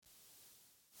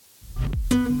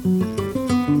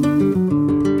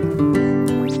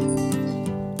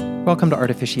Welcome to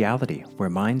Artificiality, where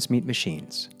minds meet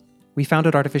machines. We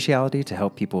founded Artificiality to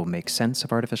help people make sense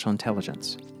of artificial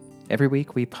intelligence. Every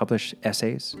week, we publish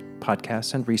essays,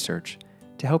 podcasts, and research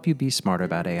to help you be smarter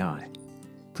about AI.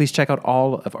 Please check out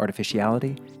all of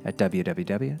Artificiality at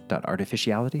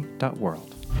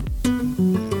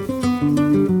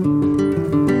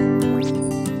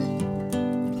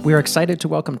www.artificiality.world. We are excited to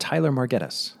welcome Tyler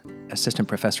Marghetis, Assistant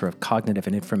Professor of Cognitive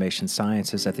and Information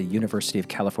Sciences at the University of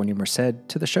California, Merced,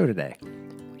 to the show today.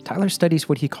 Tyler studies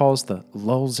what he calls the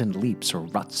lulls and leaps, or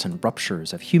ruts and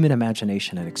ruptures, of human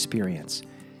imagination and experience.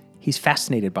 He's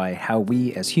fascinated by how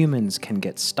we as humans can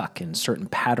get stuck in certain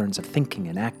patterns of thinking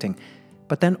and acting,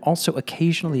 but then also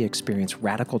occasionally experience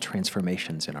radical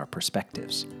transformations in our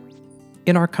perspectives.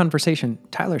 In our conversation,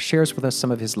 Tyler shares with us some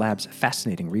of his lab's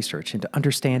fascinating research into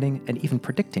understanding and even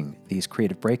predicting these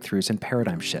creative breakthroughs and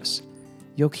paradigm shifts.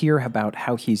 You'll hear about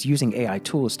how he's using AI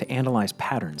tools to analyze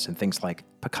patterns in things like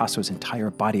Picasso's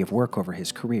entire body of work over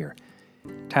his career.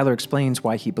 Tyler explains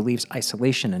why he believes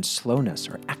isolation and slowness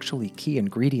are actually key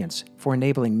ingredients for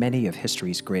enabling many of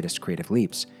history's greatest creative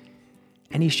leaps.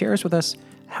 And he shares with us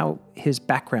how his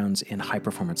backgrounds in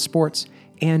high-performance sports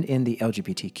and in the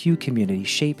LGBTQ community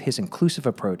shape his inclusive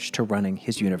approach to running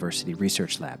his university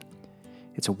research lab.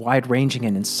 It's a wide-ranging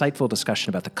and insightful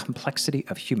discussion about the complexity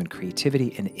of human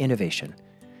creativity and innovation.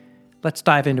 Let's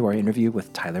dive into our interview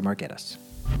with Tyler Marghetis.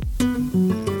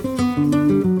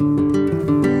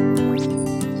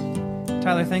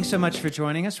 Tyler, thanks so much for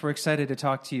joining us. We're excited to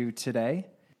talk to you today.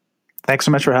 Thanks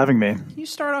so much for having me. Can you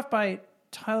start off by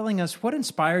telling us what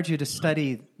inspired you to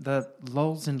study the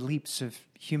lulls and leaps of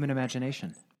human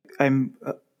imagination? I'm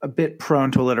a bit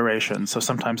prone to alliteration, so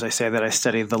sometimes I say that I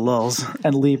study the lulls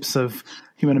and leaps of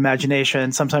human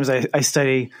imagination. Sometimes I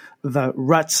study the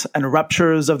ruts and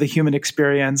ruptures of the human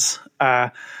experience.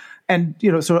 So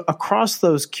across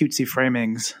those cutesy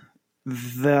framings,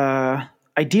 the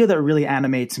idea that really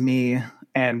animates me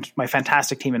and my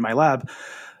fantastic team in my lab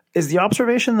is the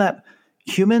observation that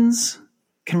humans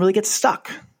can really get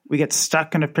stuck. We get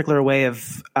stuck in a particular way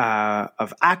of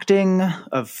acting,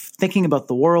 of thinking about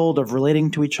the world, of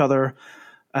relating to each other,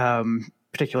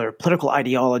 particular political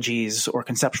ideologies or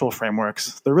conceptual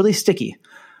frameworks. They're really sticky.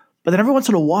 But then every once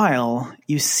in a while,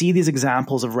 you see these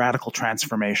examples of radical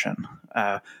transformation.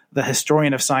 The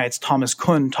historian of science, Thomas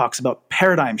Kuhn, talks about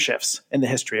paradigm shifts in the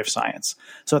history of science.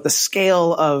 So at the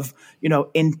scale of,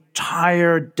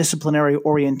 entire disciplinary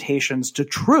orientations to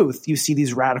truth, you see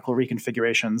these radical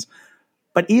reconfigurations.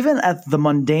 But even at the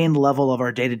mundane level of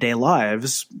our day-to-day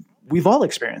lives, we've all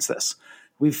experienced this.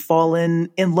 We've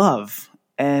fallen in love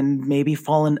and maybe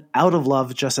fallen out of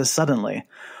love just as suddenly.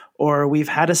 Or we've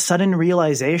had a sudden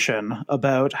realization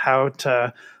about how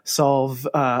to solve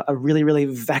a really, really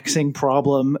vexing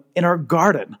problem in our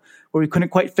garden where we couldn't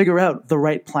quite figure out the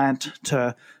right plant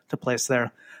to place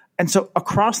there. And so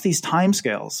across these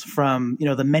timescales, from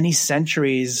the many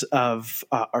centuries of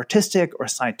artistic or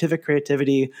scientific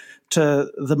creativity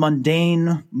to the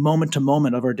mundane moment to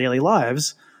moment of our daily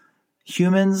lives,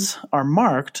 humans are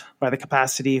marked by the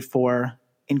capacity for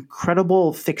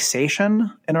incredible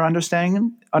fixation in our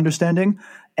understanding,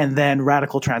 and then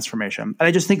radical transformation. And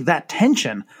I just think that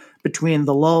tension between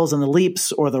the lulls and the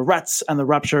leaps, or the ruts and the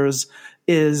ruptures,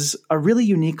 is a really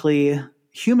uniquely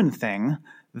human thing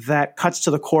that cuts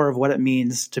to the core of what it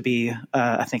means to be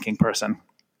a thinking person.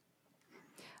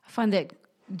 I find that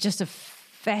just a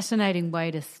fascinating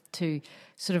way to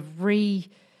sort of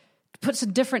put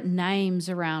some different names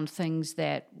around things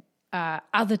that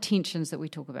other tensions that we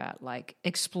talk about, like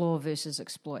explore versus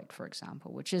exploit, for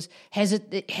example, which has a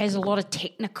lot of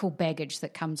technical baggage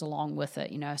that comes along with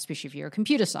it. Especially if you're a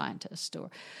computer scientist or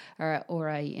a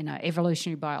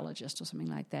evolutionary biologist or something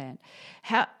like that.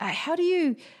 How do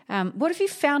you what have you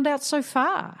found out so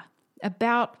far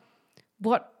about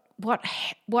why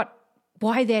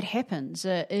that happens?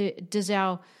 Is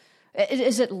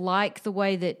it like the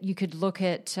way that you could look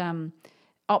at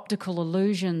optical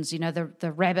illusions,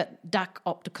 the rabbit-duck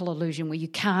optical illusion, where you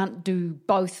can't do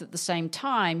both at the same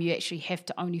time, you actually have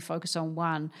to only focus on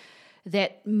one,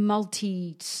 that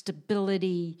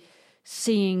multi-stability,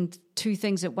 seeing two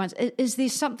things at once. Is there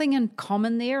something in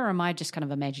common there, or am I just kind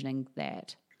of imagining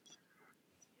that?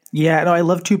 Yeah, no, I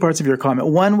love two parts of your comment.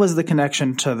 One was the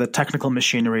connection to the technical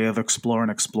machinery of explore and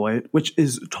exploit, which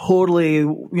is totally,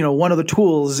 one of the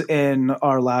tools in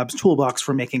our lab's toolbox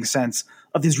for making sense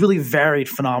of these really varied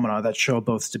phenomena that show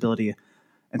both stability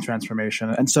and transformation.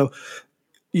 And so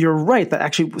you're right that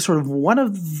actually sort of one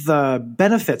of the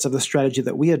benefits of the strategy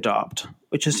that we adopt,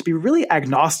 which is to be really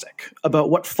agnostic about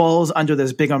what falls under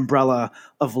this big umbrella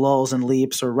of lulls and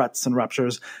leaps or ruts and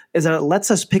ruptures, is that it lets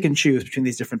us pick and choose between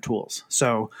these different tools.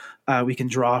 So we can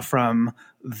draw from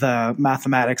the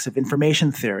mathematics of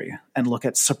information theory and look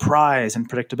at surprise and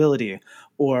predictability,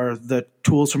 or the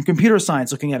tools from computer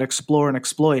science looking at explore and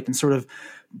exploit, and sort of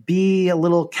be a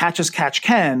little catch as catch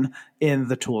can in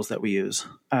the tools that we use.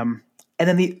 And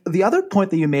then the other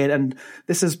point that you made, and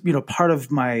this is part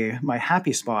of my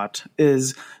happy spot,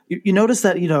 is you notice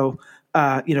that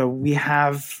we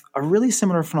have a really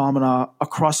similar phenomena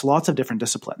across lots of different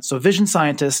disciplines. So vision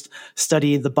scientists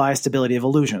study the biastability of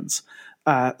illusions.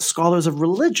 Scholars of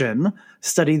religion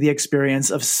study the experience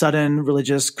of sudden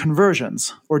religious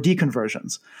conversions or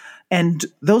deconversions, and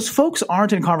those folks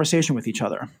aren't in conversation with each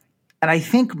other. And I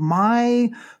think my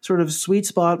sort of sweet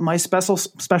spot, my special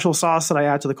sauce that I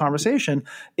add to the conversation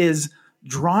is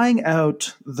drawing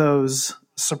out those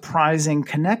surprising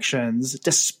connections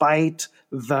despite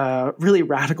the really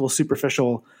radical,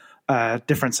 superficial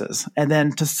differences. And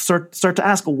then to start to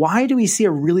ask, why do we see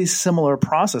a really similar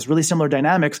process, really similar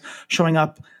dynamics showing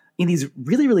up in these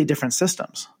really, really different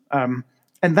systems? And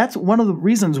that's one of the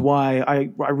reasons why I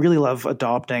really love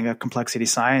adopting a complexity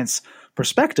science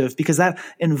perspective, because that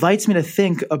invites me to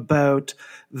think about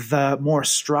the more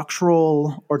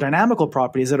structural or dynamical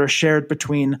properties that are shared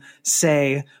between,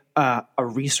 say, a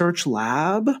research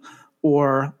lab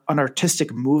or an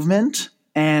artistic movement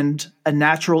and a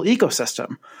natural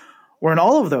ecosystem, where in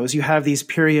all of those you have these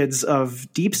periods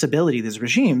of deep stability, these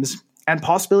regimes, and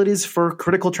possibilities for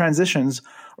critical transitions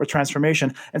or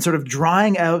transformation, and sort of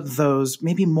drawing out those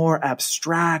maybe more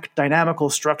abstract, dynamical,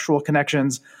 structural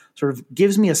connections sort of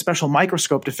gives me a special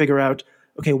microscope to figure out,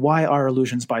 okay, why are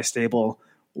illusions bistable?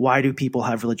 Why do people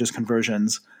have religious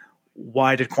conversions?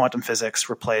 Why did quantum physics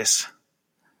replace,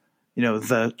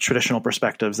 the traditional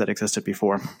perspectives that existed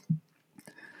before?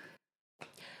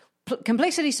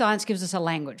 Complexity science gives us a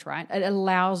language, right? It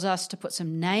allows us to put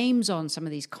some names on some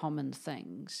of these common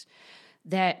things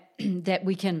that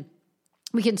we can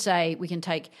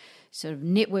take sort of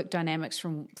network dynamics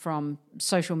from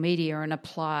social media and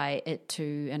apply it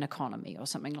to an economy or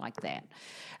something like that.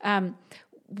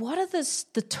 What are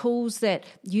the tools that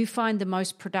you find the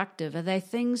most productive? Are they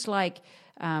things like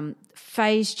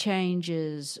phase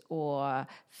changes or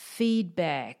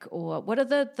feedback, or what are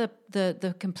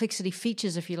the complexity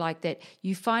features, if you like, that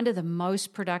you find are the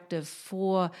most productive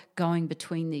for going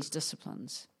between these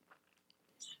disciplines?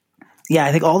 Yeah,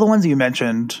 I think all the ones you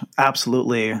mentioned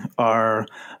absolutely are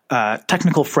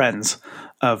technical friends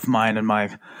of mine and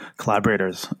my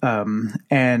collaborators.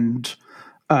 And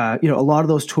a lot of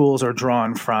those tools are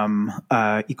drawn from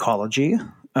ecology,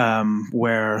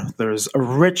 where there's a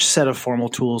rich set of formal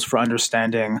tools for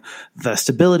understanding the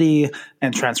stability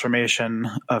and transformation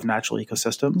of natural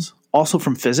ecosystems. Also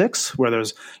from physics, where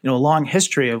there's a long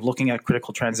history of looking at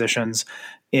critical transitions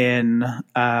in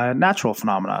natural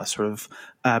phenomena, sort of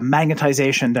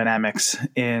magnetization dynamics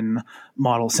in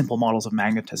simple models of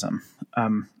magnetism.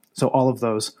 So all of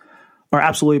those are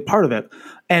absolutely part of it.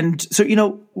 And so,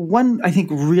 one, I think,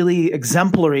 really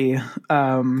exemplary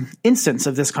instance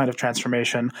of this kind of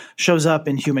transformation shows up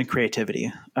in human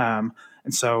creativity. And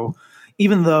so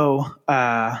even though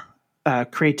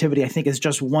creativity, I think, is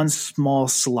just one small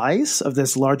slice of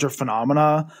this larger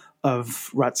phenomena of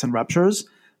ruts and ruptures,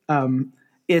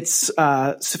 it's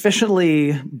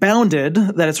sufficiently bounded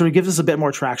that it sort of gives us a bit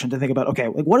more traction to think about, okay,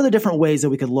 what are the different ways that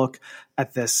we could look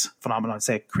at this phenomenon,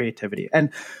 say creativity? And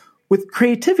with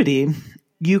creativity,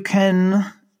 you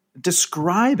can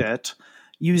describe it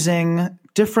using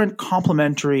different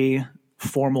complementary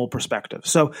formal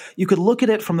perspectives. So you could look at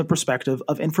it from the perspective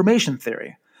of information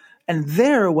theory. And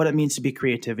there, what it means to be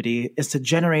creativity is to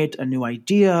generate a new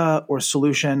idea or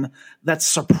solution that's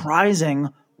surprising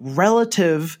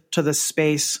relative to the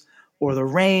space or the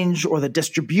range or the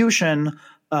distribution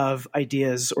of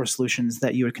ideas or solutions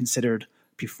that you had considered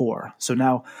before. So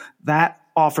now that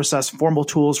offers us formal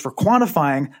tools for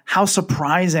quantifying how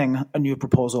surprising a new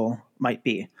proposal might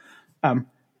be.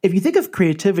 If you think of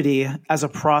creativity as a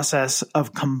process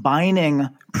of combining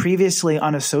previously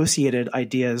unassociated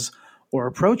ideas or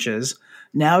approaches,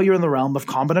 now you're in the realm of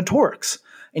combinatorics.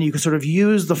 And you can sort of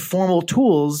use the formal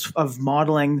tools of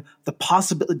modeling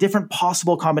the different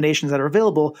possible combinations that are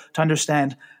available to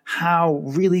understand how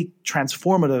really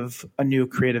transformative a new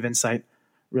creative insight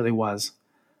really was.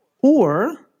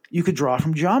 Or you could draw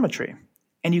from geometry,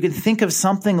 and you could think of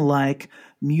something like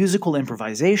musical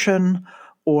improvisation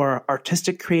or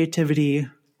artistic creativity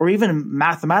or even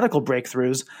mathematical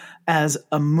breakthroughs as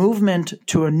a movement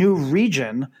to a new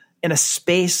region in a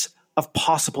space of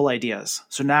possible ideas.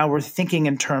 So now we're thinking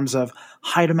in terms of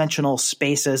high-dimensional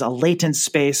spaces, a latent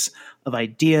space of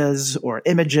ideas or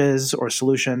images or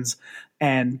solutions,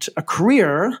 and a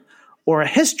career or a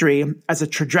history as a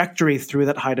trajectory through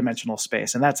that high-dimensional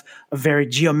space. And that's a very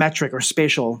geometric or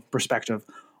spatial perspective.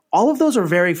 All of those are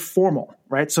very formal,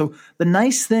 right? So the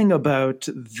nice thing about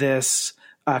this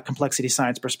complexity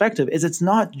science perspective is it's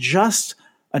not just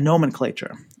a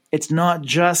nomenclature. It's not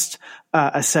just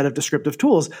a set of descriptive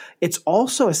tools. It's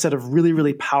also a set of really,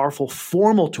 really powerful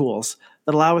formal tools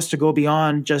that allow us to go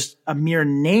beyond just a mere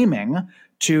naming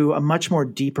to a much more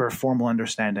deeper formal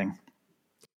understanding.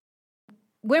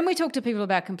 When we talk to people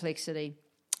about complexity,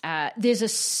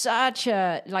 there's such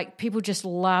a, like, people just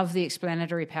love the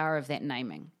explanatory power of that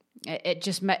naming.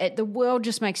 The world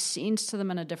just makes sense to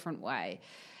them in a different way.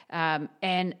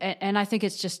 And I think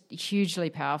it's just hugely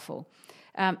powerful.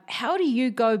 How do you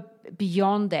go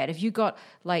beyond that? If you got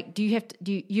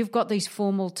you've got these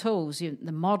formal tools,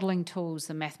 the modeling tools,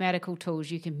 the mathematical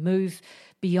tools, you can move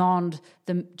beyond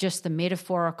just the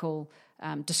metaphorical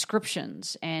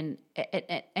descriptions. And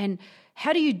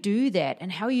how do you do that?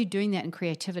 And how are you doing that in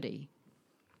creativity?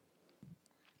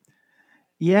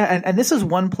 Yeah, and this is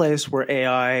one place where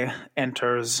AI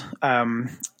enters,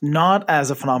 not as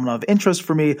a phenomenon of interest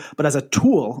for me, but as a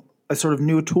tool, a sort of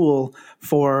new tool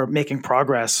for making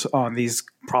progress on these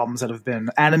problems that have been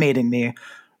animating me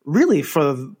really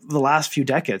for the last few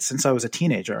decades. Since I was a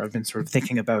teenager, I've been sort of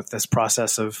thinking about this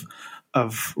process of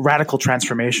radical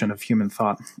transformation of human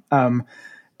thought.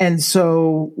 And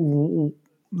so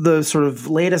the sort of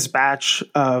latest batch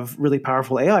of really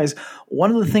powerful AIs,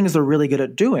 one of the things they're really good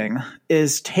at doing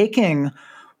is taking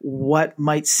what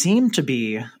might seem to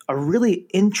be a really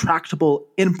intractable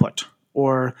input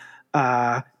or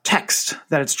text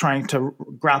that it's trying to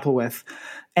grapple with,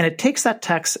 and it takes that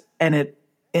text and it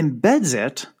embeds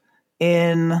it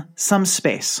in some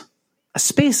space, a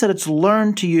space that it's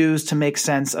learned to use to make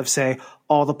sense of, say,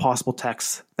 all the possible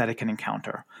texts that it can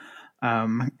encounter.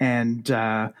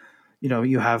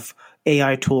 You have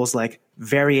AI tools like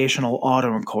variational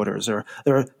autoencoders, or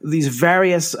there are these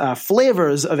various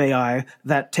flavors of AI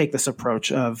that take this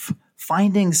approach of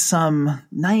finding some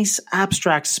nice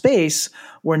abstract space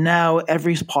where now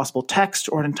every possible text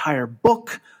or an entire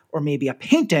book or maybe a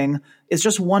painting is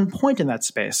just one point in that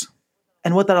space.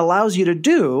 And what that allows you to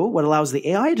do, what allows the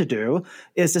AI to do,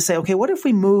 is to say, okay, what if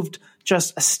we moved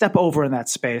just a step over in that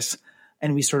space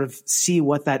and we sort of see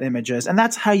what that image is? And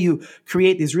that's how you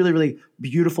create these really, really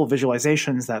beautiful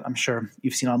visualizations that I'm sure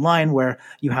you've seen online, where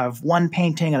you have one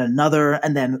painting and another,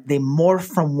 and then they morph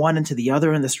from one into the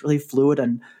other in this really fluid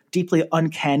and deeply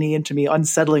uncanny and, to me,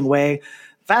 unsettling way.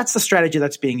 That's the strategy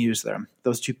that's being used there.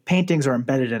 Those two paintings are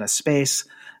embedded in a space,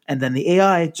 and then the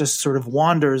AI just sort of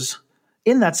wanders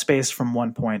in that space from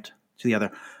one point to the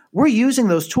other. We're using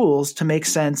those tools to make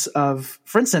sense of,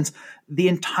 for instance, the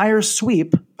entire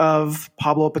sweep of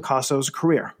Pablo Picasso's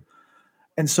career.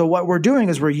 And so what we're doing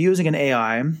is we're using an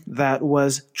AI that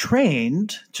was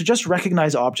trained to just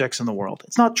recognize objects in the world.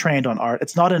 It's not trained on art.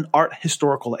 It's not an art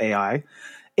historical AI.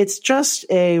 It's just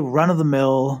a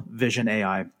run-of-the-mill vision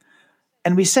AI.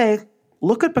 And we say,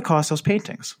 look at Picasso's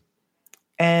paintings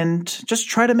and just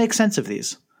try to make sense of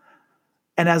these.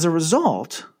 And as a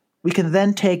result, we can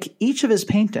then take each of his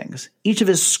paintings, each of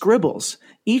his scribbles,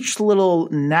 each little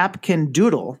napkin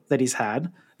doodle that he's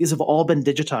had. These have all been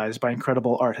digitized by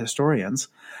incredible art historians,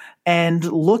 and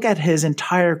look at his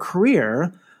entire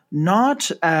career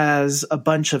not as a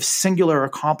bunch of singular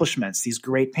accomplishments, these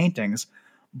great paintings,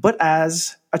 but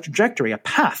as a trajectory, a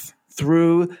path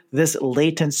through this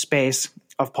latent space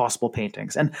of possible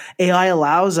paintings. And AI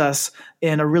allows us,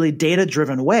 in a really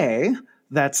data-driven way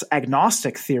that's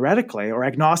agnostic theoretically, or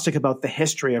agnostic about the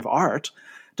history of art,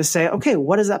 to say, okay,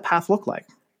 what does that path look like?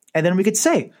 And then we could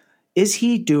say, is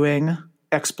he doing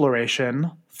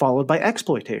exploration followed by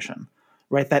exploitation,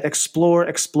 right? That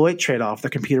explore-exploit trade-off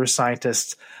that computer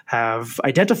scientists have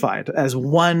identified as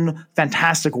one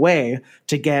fantastic way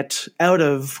to get out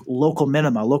of local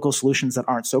minima, local solutions that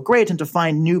aren't so great, and to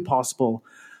find new possible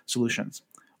solutions.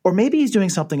 Or maybe he's doing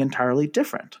something entirely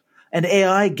different. And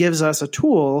AI gives us a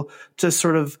tool to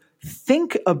sort of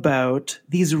think about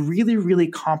these really, really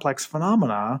complex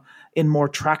phenomena in more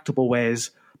tractable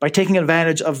ways by taking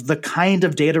advantage of the kind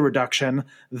of data reduction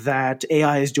that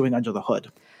AI is doing under the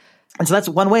hood. And so that's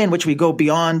one way in which we go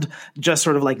beyond just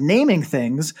sort of like naming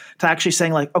things to actually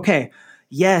saying, like, okay,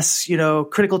 yes,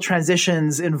 critical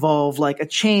transitions involve like a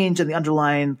change in the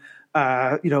underlying,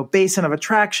 basin of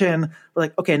attraction. We're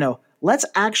like, okay, no, let's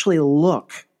actually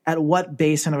look at what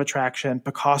basin of attraction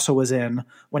Picasso was in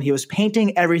when he was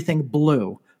painting everything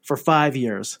blue for 5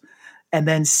 years. and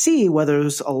then see whether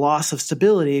there's a loss of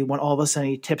stability when all of a sudden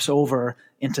he tips over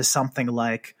into something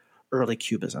like early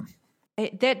cubism.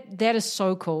 That is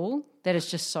so cool. That is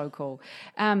just so cool.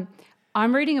 I'm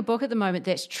reading a book at the moment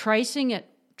that's tracing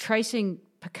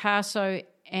Picasso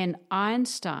and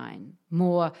Einstein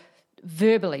more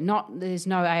verbally. There's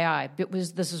no AI, but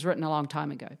this was written a long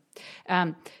time ago.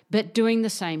 But doing the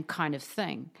same kind of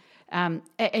thing. Are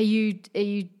you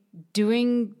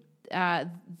doing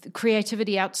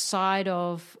creativity outside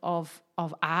of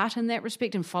art in that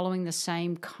respect and following the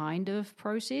same kind of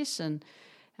process? And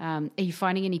are you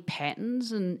finding any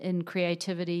patterns in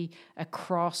creativity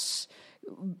across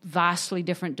vastly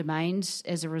different domains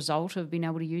as a result of being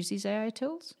able to use these AI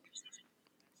tools?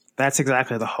 That's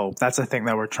exactly the hope. That's the thing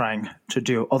that we're trying to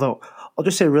do. Although I'll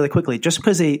just say really quickly, just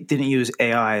because they didn't use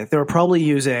AI, they were probably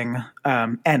using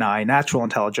NI, natural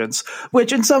intelligence,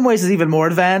 which in some ways is even more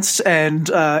advanced,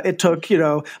 and it took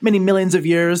many millions of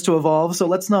years to evolve. So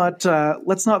let's not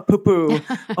poo-poo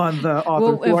on the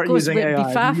authors who aren't using AI. Of course, it'd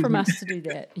be far from us to do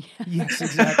that. Yes,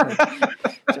 exactly.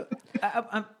 So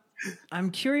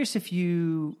I'm curious if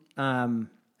you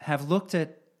have looked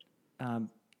at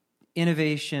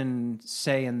innovation,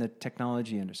 say, in the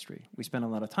technology industry. We spend a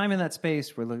lot of time in that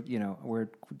space. We're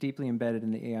deeply embedded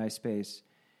in the AI space,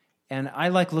 and I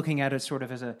like looking at it sort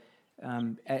of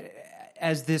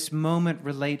as this moment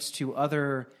relates to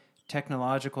other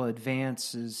technological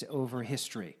advances over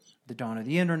history, the dawn of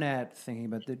the internet, thinking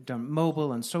about the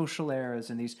mobile and social eras,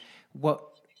 and these what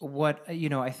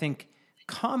I think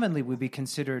commonly would be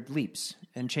considered leaps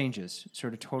and changes,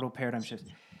 sort of total paradigm shifts.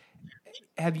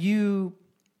 Have you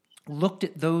looked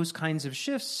at those kinds of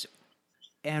shifts,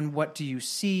 and what do you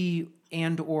see,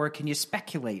 and or can you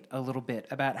speculate a little bit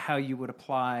about how you would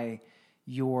apply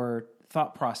your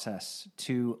thought process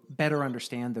to better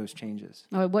understand those changes?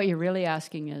 What you're really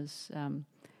asking is,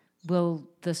 will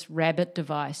this rabbit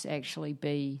device actually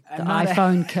be the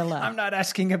iPhone killer? I'm not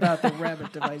asking about the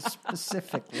rabbit device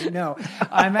specifically. No,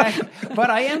 but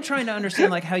I am trying to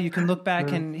understand how you can look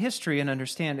back in history and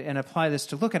understand and apply this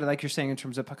to look at it, like you're saying in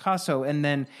terms of Picasso, and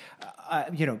then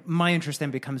my interest then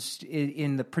becomes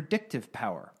in the predictive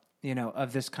power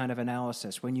of this kind of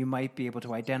analysis, when you might be able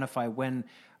to identify when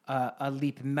a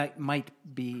leap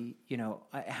might be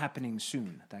happening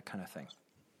soon, that kind of thing.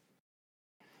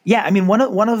 Yeah, I mean, one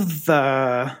of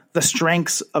the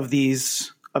strengths of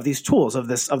these tools, of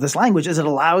this language, is it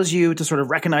allows you to sort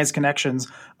of recognize connections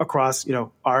across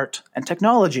art and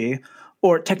technology,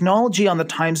 or technology on the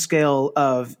timescale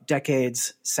of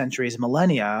decades, centuries,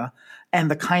 millennia, and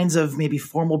the kinds of maybe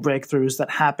formal breakthroughs that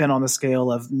happen on the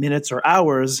scale of minutes or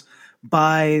hours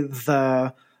by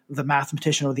the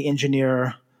mathematician or the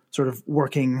engineer sort of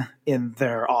working in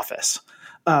their office.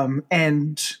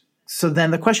 And so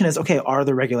then the question is, okay, are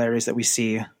there regularities that we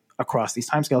see across these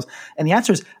timescales? And the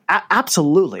answer is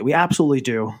absolutely. We absolutely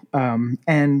do.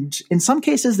 And in some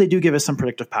cases, they do give us some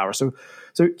predictive power. So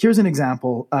here's an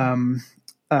example.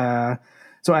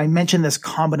 So I mentioned this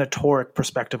combinatoric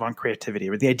perspective on creativity,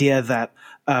 or the idea that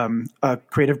a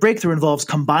creative breakthrough involves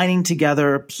combining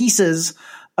together pieces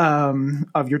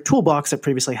of your toolbox that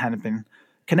previously hadn't been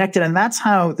connected. And that's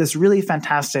how this really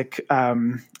fantastic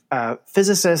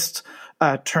physicist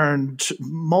turned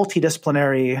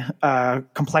multidisciplinary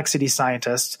complexity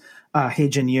scientist,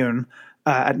 He-Jin Yoon,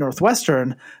 at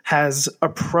Northwestern, has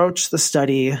approached the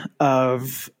study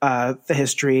of the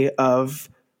history of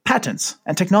patents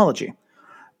and technology.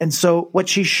 And so what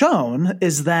she's shown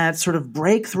is that sort of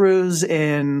breakthroughs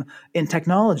in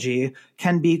technology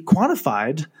can be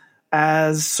quantified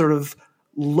as sort of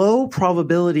low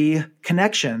probability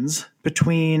connections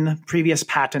between previous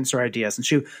patents or ideas. And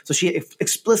she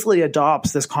explicitly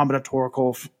adopts this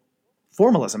combinatorial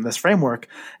formalism, this framework,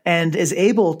 and is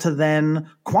able to then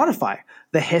quantify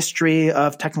the history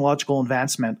of technological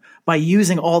advancement by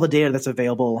using all the data that's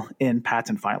available in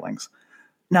patent filings.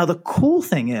 Now, the cool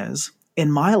thing is, in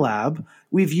my lab,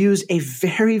 we've used a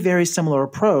very, very similar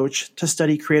approach to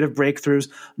study creative breakthroughs,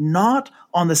 not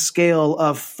on the scale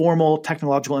of formal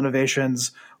technological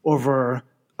innovations over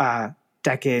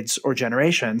decades or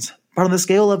generations, but on the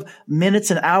scale of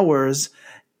minutes and hours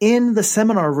in the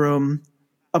seminar room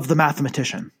of the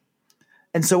mathematician.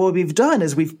 And so what we've done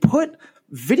is we've put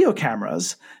video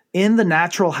cameras in the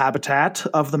natural habitat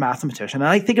of the mathematician. And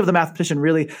I think of the mathematician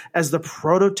really as the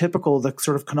prototypical, the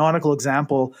sort of canonical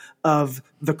example of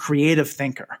the creative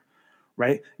thinker,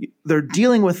 right? They're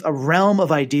dealing with a realm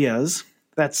of ideas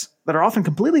that are often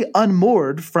completely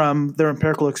unmoored from their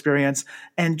empirical experience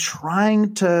and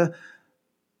trying to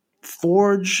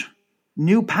forge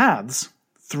new paths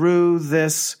through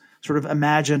this sort of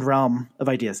imagined realm of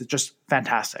ideas. It's just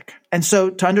fantastic. And so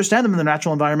to understand them in the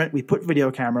natural environment, we put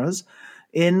video cameras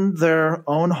in their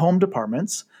own home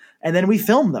departments, and then we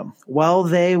filmed them while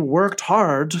they worked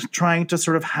hard trying to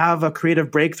sort of have a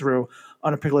creative breakthrough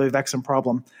on a particularly vexing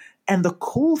problem. And the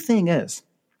cool thing is,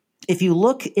 if you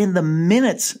look in the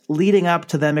minutes leading up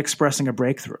to them expressing a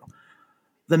breakthrough,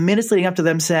 the minutes leading up to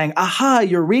them saying, aha,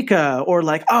 eureka, or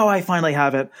like, oh, I finally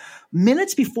have it,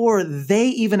 minutes before they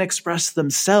even express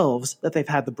themselves that they've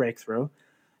had the breakthrough,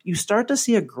 you start to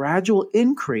see a gradual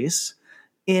increase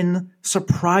in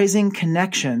surprising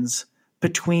connections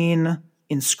between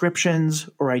inscriptions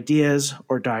or ideas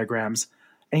or diagrams.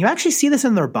 And you actually see this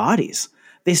in their bodies.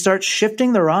 They start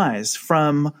shifting their eyes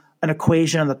from an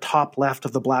equation on the top left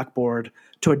of the blackboard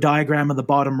to a diagram on the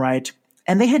bottom right.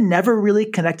 And they had never really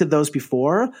connected those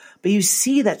before, but you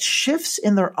see that shifts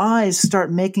in their eyes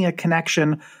start making a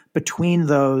connection between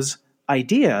those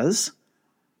ideas,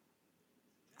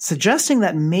 suggesting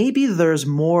that maybe there's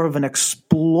more of an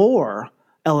explore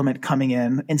element coming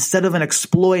in instead of an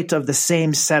exploit of the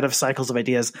same set of cycles of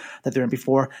ideas that they're in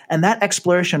before. And that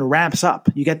exploration ramps up.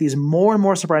 You get these more and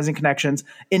more surprising connections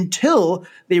until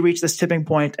they reach this tipping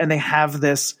point and they have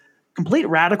this complete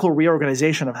radical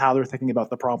reorganization of how they're thinking about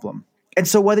the problem. And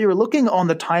so whether you're looking on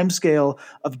the timescale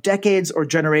of decades or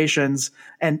generations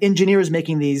and engineers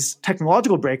making these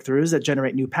technological breakthroughs that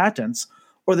generate new patents,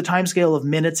 or the timescale of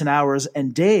minutes and hours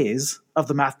and days of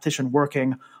the mathematician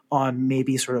working on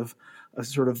maybe a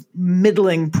sort of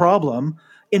middling problem,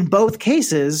 in both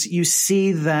cases, you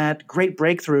see that great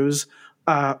breakthroughs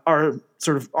are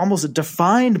sort of almost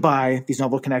defined by these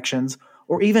novel connections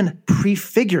or even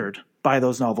prefigured by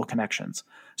those novel connections,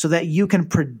 so that you can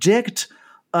predict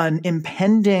an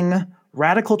impending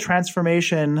radical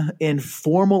transformation in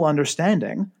formal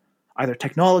understanding, either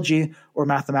technology or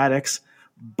mathematics,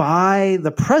 by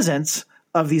the presence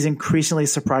of these increasingly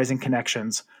surprising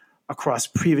connections across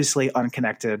previously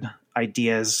unconnected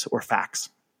ideas or facts.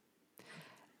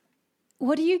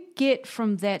 What do you get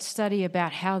from that study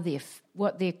about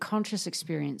what their conscious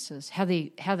experiences, how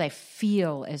they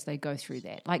feel as they go through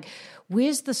that? Like,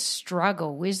 where's the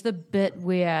struggle? Where's the bit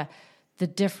where the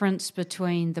difference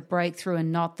between the breakthrough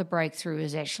and not the breakthrough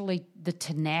is actually the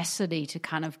tenacity to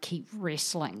kind of keep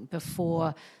wrestling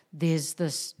before there's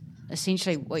this,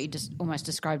 essentially what you just almost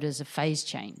described as a phase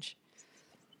change?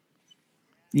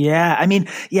 Yeah,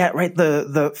 right.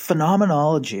 The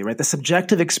phenomenology, right? The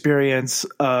subjective experience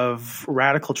of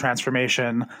radical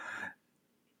transformation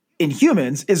in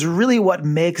humans is really what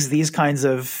makes these kinds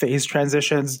of phase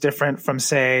transitions different from,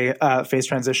 say, phase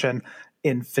transition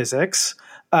in physics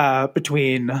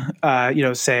between,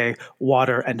 say,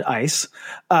 water and ice,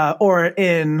 or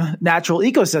in natural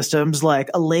ecosystems like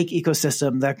a lake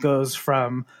ecosystem that goes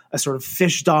from a sort of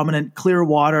fish-dominant clear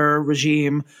water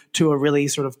regime to a really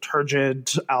sort of turgid,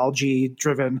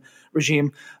 algae-driven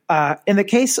regime. In the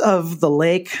case of the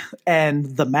lake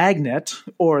and the magnet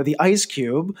or the ice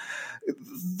cube,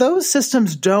 those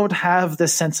systems don't have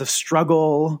this sense of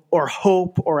struggle or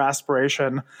hope or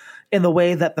aspiration in the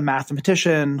way that the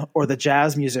mathematician or the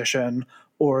jazz musician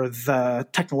or the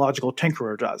technological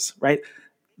tinkerer does, right?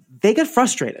 They get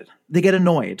frustrated. They get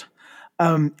annoyed.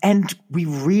 And we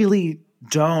really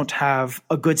don't have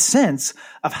a good sense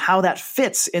of how that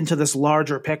fits into this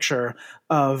larger picture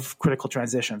of critical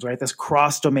transitions, right? This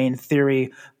cross-domain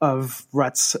theory of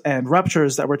ruts and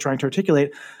ruptures that we're trying to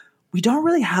articulate. We don't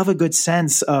really have a good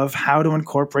sense of how to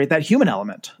incorporate that human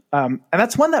element. And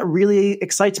that's one that really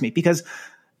excites me because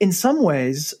in some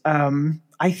ways,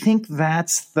 I think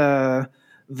that's the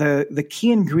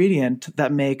key ingredient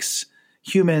that makes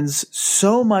humans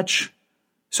so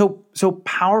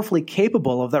powerfully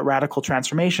capable of that radical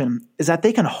transformation is that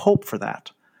they can hope for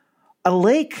that. A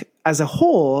lake as a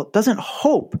whole doesn't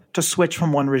hope to switch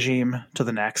from one regime to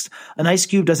the next. An ice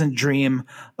cube doesn't dream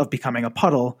of becoming a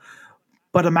puddle.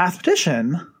 But a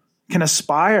mathematician can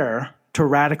aspire to a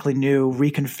radically new,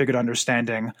 reconfigured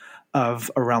understanding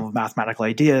of a realm of mathematical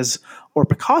ideas, or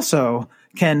Picasso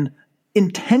can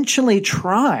intentionally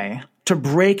try to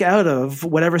break out of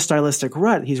whatever stylistic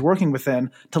rut he's working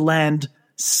within to land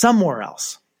somewhere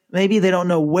else. Maybe they don't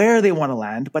know where they want to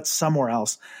land, but somewhere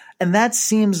else. And that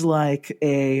seems like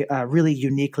a really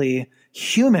uniquely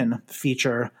human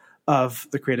feature of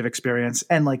the creative experience.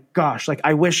 And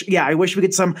I wish we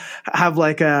could have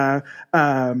a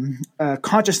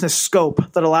consciousness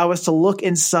scope that allow us to look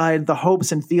inside the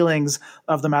hopes and feelings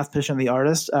of the mathematician and the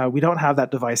artist. We don't have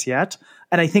that device yet.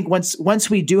 And I think once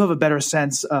we do have a better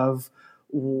sense of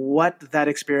what that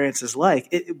experience is like,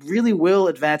 it really will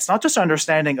advance not just our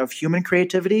understanding of human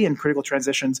creativity and critical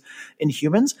transitions in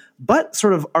humans, but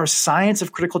sort of our science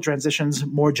of critical transitions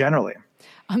more generally.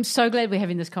 I'm so glad we're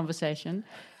having this conversation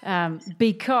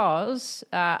because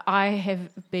I have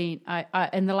been,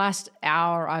 in the last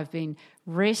hour, I've been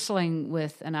wrestling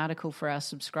with an article for our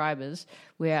subscribers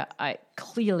where I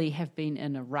clearly have been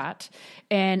in a rut.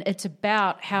 And it's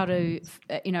about how to,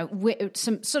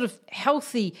 some sort of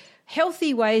healthy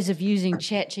ways of using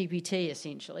ChatGPT,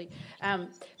 essentially.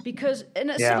 Because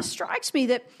it sort of strikes me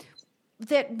that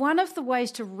one of the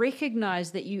ways to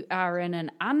recognize that you are in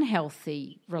an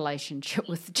unhealthy relationship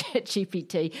with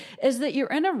ChatGPT is that you're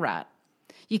in a rut.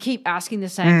 You keep asking the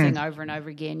same thing over and over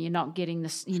again. You're not getting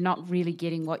this. You're not really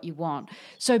getting what you want.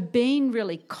 So being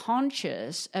really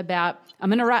conscious about,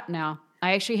 I'm in a rut now.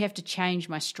 I actually have to change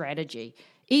my strategy,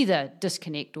 either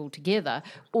disconnect altogether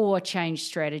or change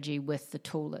strategy with the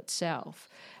tool itself.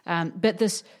 But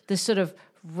this sort of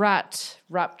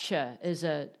rupture is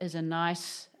a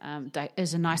nice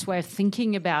way of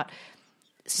thinking about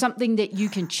something that you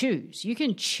can choose. You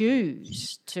can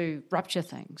choose to rupture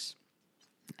things.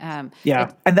 And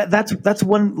that's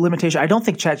one limitation. I don't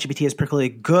think ChatGPT is particularly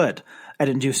good at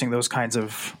inducing those kinds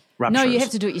of ruptures. No, you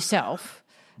have to do it yourself.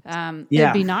 It'd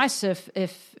be nice if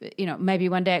maybe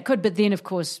one day it could, but then of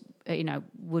course,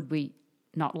 would we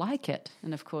not like it?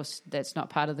 And of course, that's not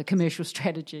part of the commercial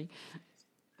strategy.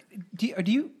 Do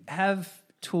you have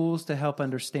tools to help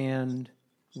understand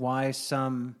why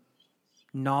some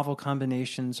novel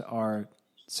combinations are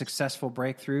successful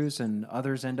breakthroughs and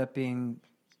others end up being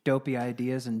dopey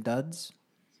ideas and duds?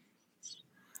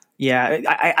 Yeah,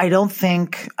 I don't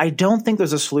think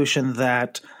there's a solution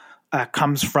that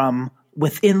comes from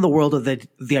within the world of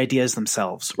the ideas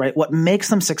themselves, right? What makes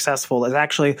them successful is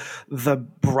actually the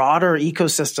broader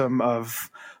ecosystem of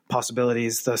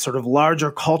possibilities, the sort of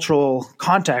larger cultural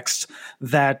context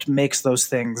that makes those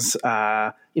things,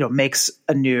 makes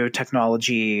a new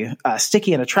technology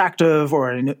sticky and attractive, or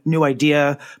a new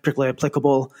idea particularly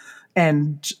applicable.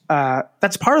 And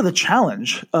that's part of the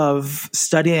challenge of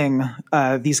studying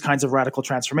these kinds of radical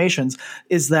transformations,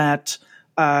 is that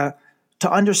to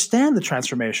understand the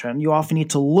transformation, you often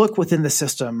need to look within the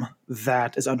system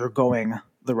that is undergoing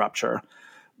the rupture.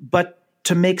 But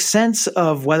to make sense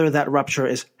of whether that rupture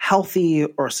is healthy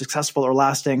or successful or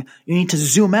lasting, you need to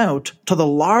zoom out to the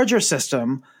larger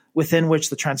system within which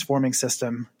the transforming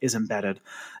system is embedded.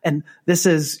 And this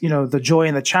is, the joy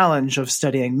and the challenge of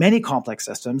studying many complex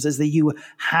systems, is that you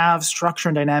have structure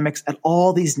and dynamics at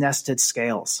all these nested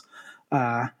scales.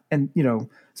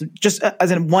 So just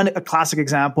as in a classic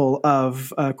example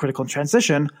of critical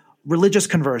transition, religious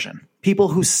conversion. People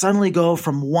who suddenly go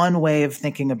from one way of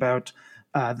thinking about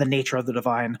the nature of the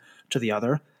divine to the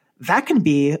other. That can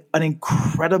be an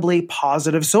incredibly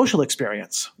positive social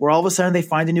experience where all of a sudden they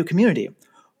find a new community.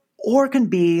 Or it can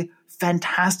be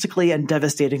fantastically and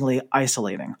devastatingly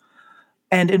isolating.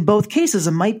 And in both cases,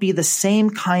 it might be the same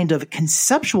kind of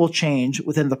conceptual change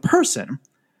within the person,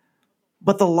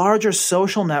 but the larger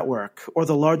social network or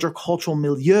the larger cultural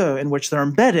milieu in which they're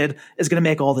embedded is going to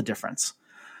make all the difference.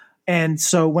 And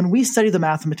so when we study the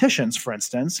mathematicians, for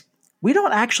instance, we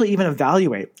don't actually even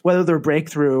evaluate whether their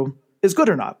breakthrough is good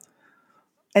or not.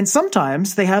 And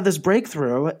sometimes they have this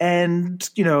breakthrough and,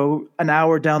 an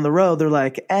hour down the road, they're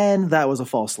like, and that was a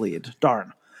false lead.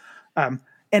 Darn.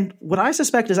 And what I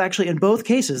suspect is actually in both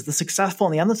cases, the successful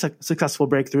and the unsuccessful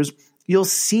breakthroughs, you'll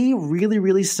see really,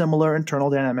 really similar internal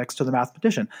dynamics to the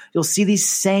mathematician. You'll see these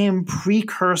same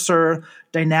precursor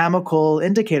dynamical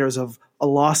indicators of a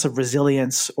loss of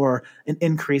resilience or an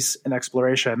increase in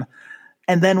exploration.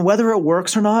 And then whether it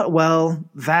works or not, well,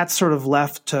 that's sort of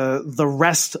left to the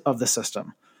rest of the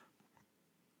system.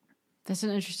 That's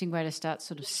an interesting way to start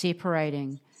sort of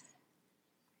separating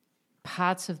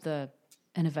parts of the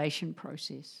innovation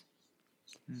process.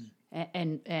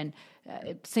 And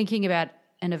thinking about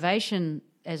innovation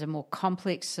as a more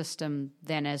complex system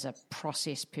than as a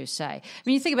process per se. I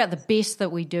mean, you think about the best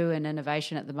that we do in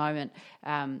innovation at the moment,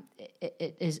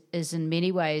 it is in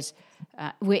many ways,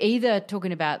 we're either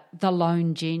talking about the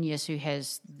lone genius who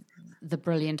has the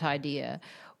brilliant idea,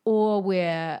 or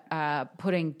we're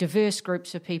putting diverse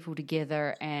groups of people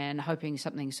together and hoping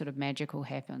something sort of magical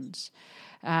happens.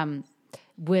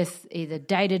 With either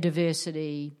data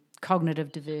diversity,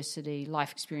 cognitive diversity,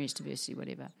 life experience diversity,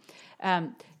 whatever.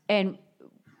 And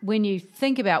when you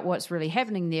think about what's really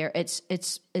happening there,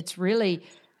 it's really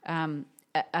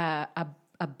a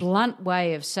blunt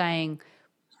way of saying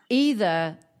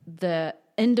either the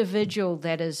individual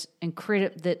that is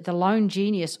that the lone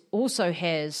genius also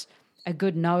has a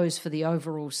good nose for the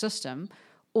overall system,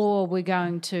 or we're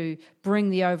going to bring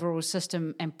the overall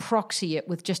system and proxy it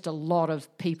with just a lot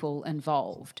of people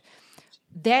involved.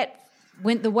 That,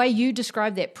 when the way you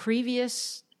described that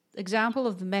previous example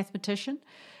of the mathematician,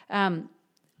 and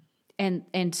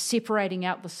separating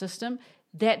out the system,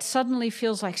 that suddenly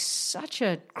feels like such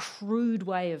a crude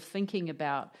way of thinking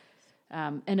about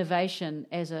innovation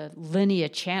as a linear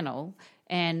channel.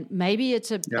 And maybe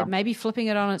maybe flipping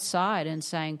it on its side and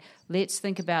saying, let's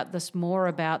think about this more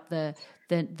about the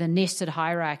nested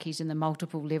hierarchies and the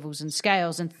multiple levels and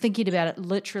scales, and thinking about it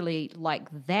literally like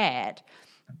that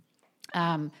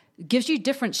gives you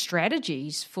different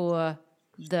strategies for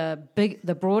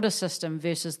the broader system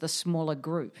versus the smaller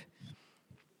group.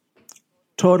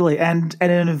 Totally, and it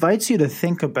invites you to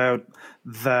think about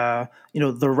the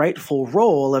rightful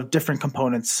role of different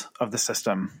components of the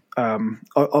system.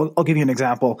 I'll give you an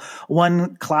example.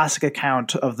 One classic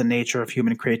account of the nature of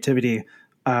human creativity.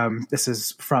 This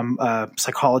is from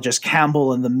psychologist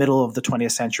Campbell in the middle of the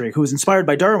 20th century, who was inspired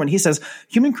by Darwin. He says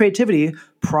human creativity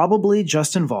probably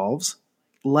just involves,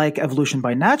 like evolution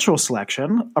by natural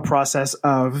selection, a process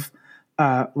of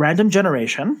random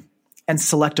generation and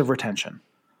selective retention.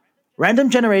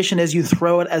 Random generation is you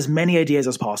throw out as many ideas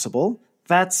as possible.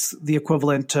 That's the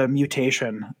equivalent to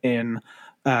mutation in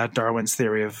Darwin's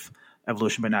theory of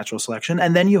evolution by natural selection.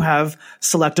 And then you have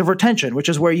selective retention, which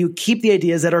is where you keep the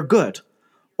ideas that are good.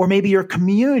 Or maybe your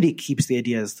community keeps the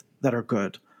ideas that are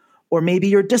good. Or maybe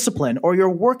your discipline or your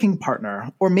working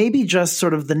partner. Or maybe just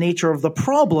sort of the nature of the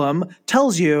problem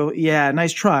tells you, yeah,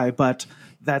 nice try, but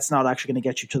that's not actually going to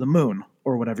get you to the moon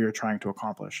or whatever you're trying to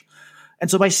accomplish. And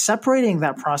so by separating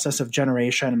that process of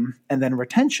generation and then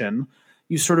retention,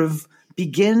 you sort of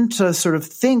begin to sort of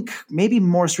think maybe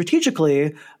more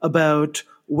strategically about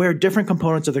where different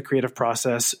components of the creative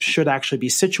process should actually be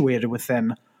situated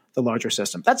within the larger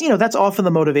system. That's often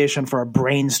the motivation for a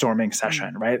brainstorming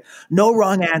session, right? No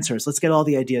wrong answers. Let's get all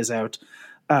the ideas out.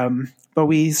 But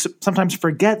we sometimes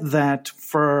forget that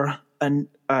for an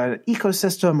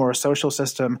ecosystem or a social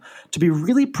system to be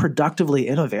really productively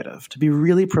innovative, to be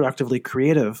really productively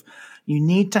creative, you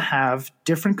need to have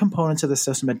different components of the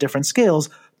system at different scales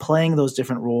playing those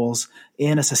different roles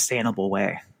in a sustainable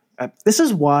way. This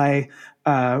is why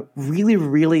really,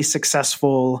 really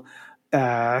successful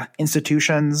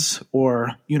institutions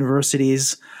or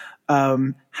universities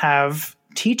have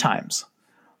tea times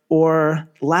or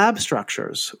lab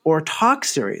structures or talk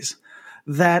series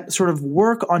that sort of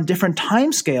work on different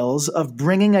timescales of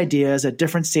bringing ideas at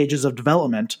different stages of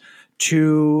development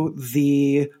to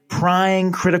the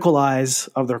prying critical eyes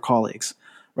of their colleagues,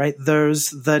 right?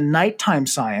 There's the nighttime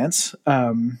science,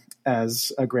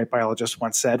 as a great biologist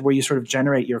once said, where you sort of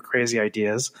generate your crazy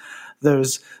ideas.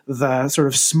 There's the sort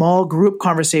of small group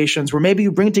conversations where maybe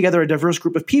you bring together a diverse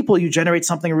group of people, you generate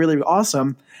something really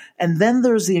awesome. And then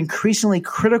there's the increasingly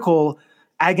critical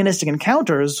agonistic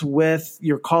encounters with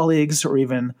your colleagues or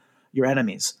even your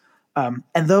enemies. And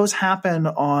those happen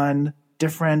on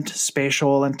different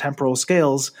spatial and temporal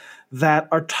scales that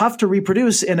are tough to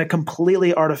reproduce in a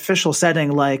completely artificial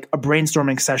setting like a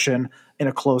brainstorming session in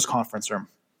a closed conference room.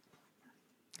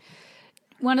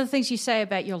 One of the things you say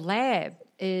about your lab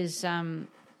is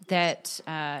that,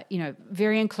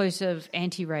 very inclusive,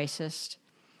 anti-racist,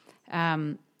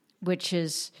 which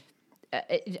is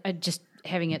just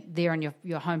having it there on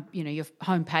your home, your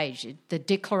homepage, the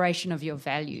declaration of your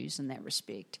values in that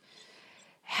respect.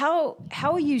 How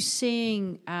are you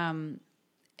seeing?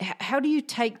 How do you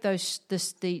take the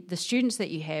students that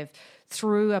you have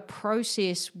through a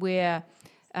process where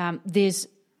there's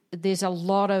a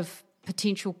lot of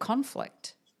potential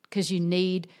conflict because you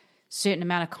need a certain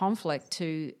amount of conflict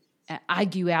to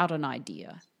argue out an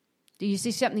idea? Do you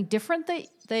see something different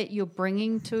that you're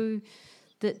bringing to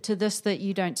this that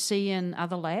you don't see in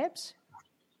other labs?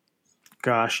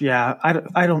 Gosh, yeah,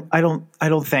 I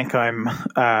don't think I'm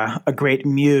a great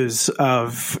muse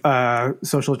of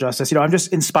social justice. I'm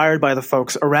just inspired by the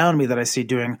folks around me that I see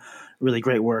doing really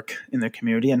great work in the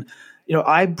community, and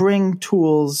I bring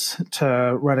tools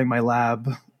to running my lab.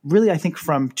 Really, I think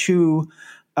from two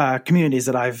communities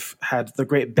that I've had the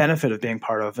great benefit of being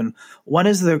part of, and one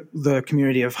is the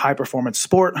community of high performance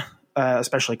sport,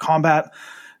 especially combat.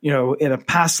 In a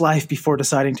past life before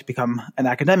deciding to become an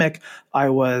academic, I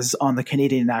was on the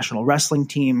Canadian national wrestling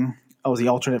team. I was the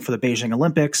alternate for the Beijing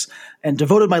Olympics and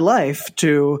devoted my life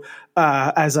to,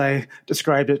 as I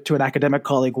described it to an academic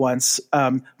colleague once,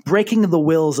 breaking the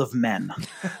wills of men.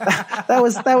 That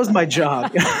was my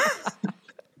job.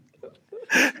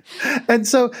 And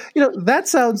so, that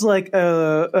sounds like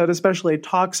an especially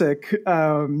toxic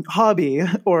hobby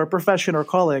or profession or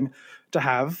calling to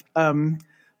have.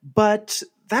 But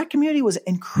that community was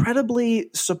incredibly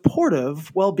supportive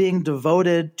while being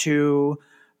devoted to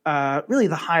really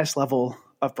the highest level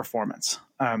of performance.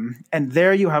 And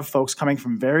there you have folks coming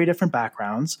from very different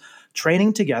backgrounds,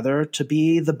 training together to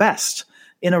be the best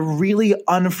in a really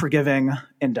unforgiving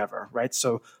endeavor, right?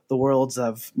 So the worlds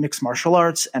of mixed martial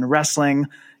arts and wrestling,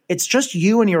 it's just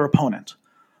you and your opponent.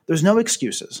 There's no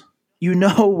excuses. You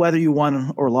know whether you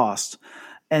won or lost.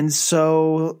 And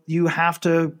so you have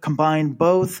to combine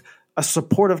both a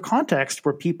supportive context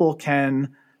where people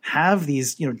can have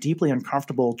these, deeply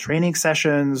uncomfortable training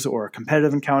sessions or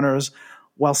competitive encounters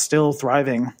while still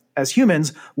thriving as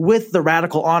humans with the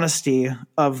radical honesty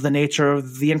of the nature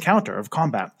of the encounter, of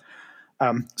combat.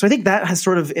 So I think that has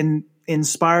sort of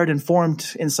inspired and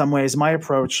formed in some ways my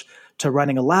approach to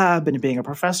running a lab and being a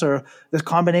professor, this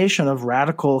combination of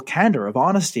radical candor, of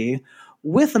honesty,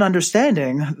 with an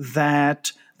understanding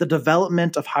that the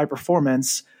development of high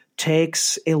performance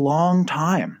takes a long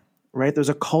time, right? There's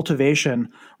a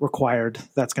cultivation required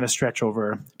that's going to stretch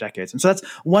over decades. And so that's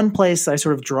one place I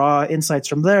sort of draw insights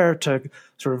from there to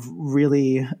sort of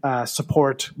really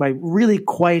support my really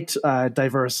quite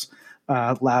diverse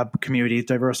lab community,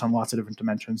 diverse on lots of different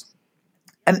dimensions.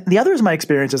 And the other is my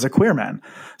experience as a queer man.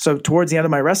 So towards the end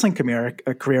of my wrestling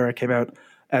career, I came out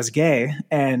as gay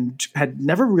and had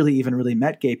never really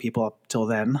met gay people up till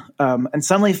then. And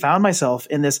suddenly found myself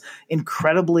in this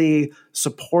incredibly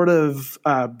supportive,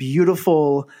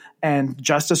 beautiful, and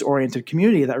justice-oriented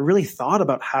community that really thought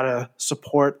about how to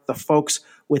support the folks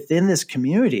within this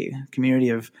community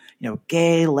of,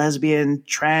 gay, lesbian,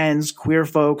 trans, queer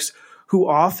folks who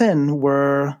often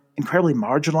were incredibly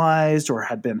marginalized or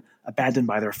had been abandoned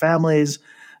by their families.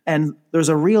 And there's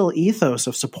a real ethos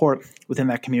of support within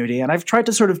that community. And I've tried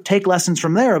to sort of take lessons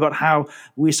from there about how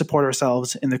we support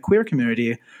ourselves in the queer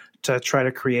community to try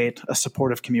to create a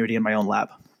supportive community in my own lab.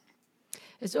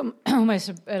 It's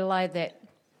almost a lie that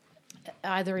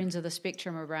either ends of the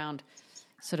spectrum around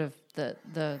sort of the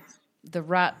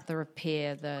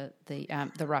repair,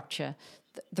 the rupture.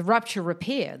 The rupture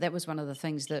repair, that was one of the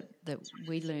things that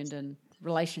we learned in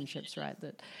relationships, right?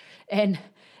 And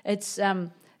it's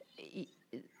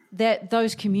that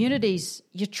those communities,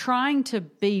 you're trying to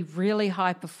be really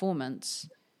high performance,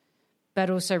 but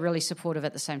also really supportive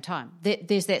at the same time.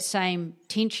 There's that same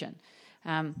tension.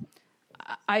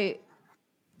 Is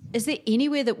there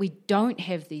anywhere that we don't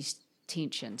have these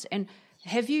tensions? And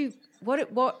what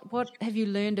have you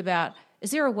learned about?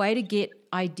 Is there a way to get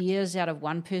ideas out of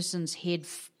one person's head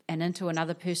and into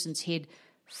another person's head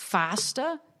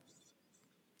faster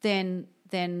than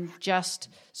just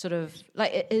sort of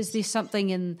like? Is there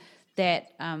something in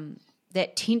that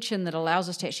that tension that allows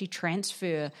us to actually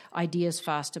transfer ideas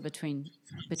faster between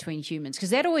humans? Because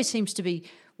that always seems to be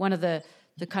one of the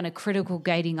kind of critical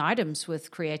gating items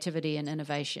with creativity and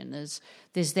innovation.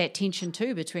 There's that tension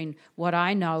too between what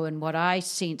I know and what I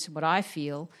sense and what I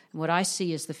feel and what I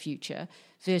see as the future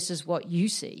versus what you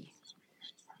see.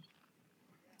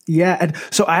 Yeah, and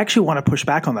so I actually want to push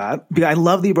back on that because I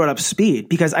love that you brought up speed,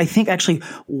 because I think actually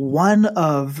one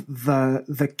of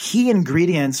the key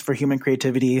ingredients for human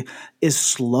creativity is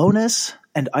slowness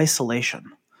and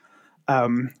isolation.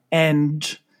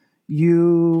 And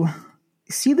you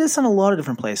see this in a lot of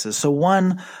different places. So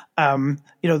one,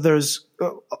 there's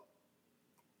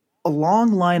a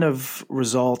long line of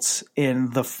results in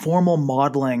the formal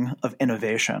modeling of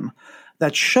innovation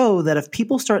that show that if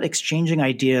people start exchanging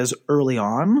ideas early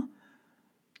on,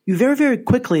 you very, very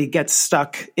quickly get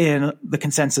stuck in the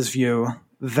consensus view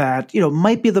that,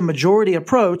 might be the majority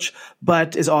approach,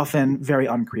 but is often very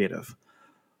uncreative.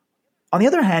 On the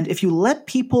other hand, if you let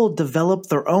people develop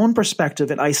their own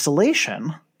perspective in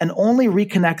isolation and only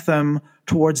reconnect them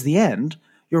towards the end,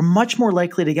 you're much more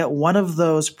likely to get one of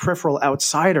those peripheral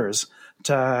outsiders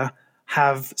to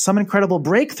have some incredible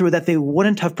breakthrough that they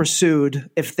wouldn't have pursued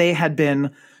if they had been,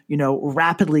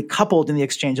 rapidly coupled in the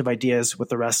exchange of ideas with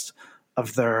the rest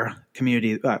of their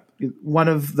community. One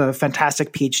of the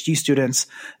fantastic PhD students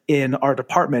in our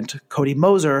department, Cody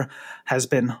Moser, has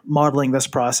been modeling this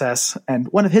process.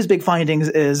 And one of his big findings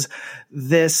is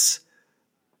these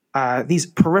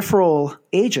peripheral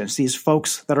agents, these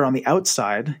folks that are on the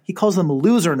outside, he calls them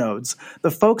loser nodes.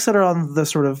 The folks that are on the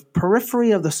sort of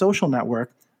periphery of the social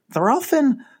network, they're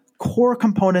often core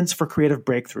components for creative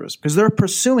breakthroughs because they're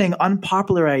pursuing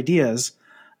unpopular ideas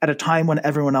at a time when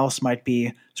everyone else might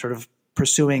be sort of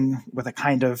pursuing with a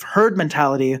kind of herd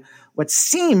mentality what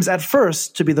seems at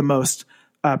first to be the most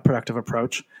productive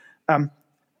approach.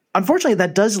 Unfortunately,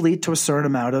 that does lead to a certain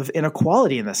amount of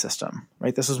inequality in the system,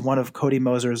 right? This is one of Cody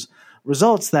Moser's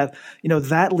results that,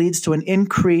 that leads to an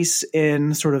increase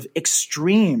in sort of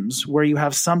extremes where you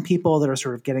have some people that are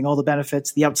sort of getting all the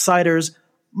benefits, the outsiders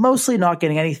mostly not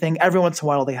getting anything. Every once in a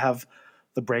while they have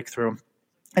the breakthrough.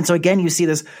 And so again, you see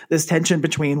this tension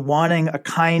between wanting a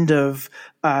kind of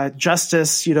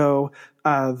justice,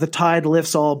 the tide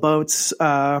lifts all boats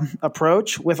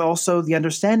approach, with also the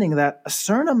understanding that a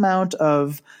certain amount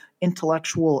of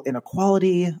intellectual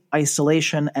inequality,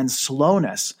 isolation, and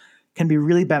slowness can be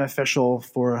really beneficial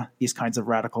for these kinds of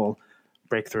radical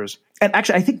breakthroughs. And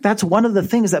actually, I think that's one of the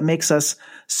things that makes us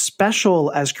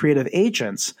special as creative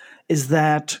agents, is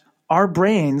that our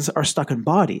brains are stuck in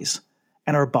bodies.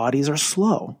 And our bodies are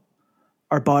slow.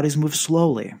 Our bodies move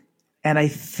slowly. And I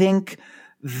think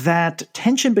that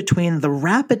tension between the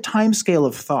rapid timescale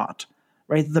of thought,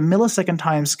 right, the millisecond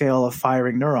timescale of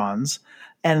firing neurons,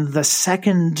 and the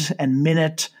second and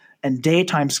minute and day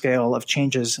timescale of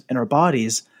changes in our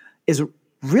bodies is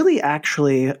really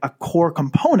actually a core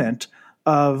component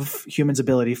of humans'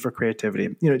 ability for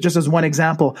creativity. Just as one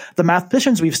example, the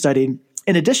mathematicians we've studied,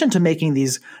 in addition to making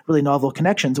these really novel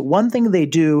connections, one thing they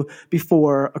do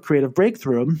before a creative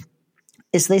breakthrough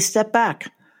is they step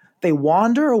back. They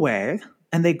wander away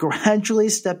and they gradually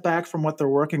step back from what they're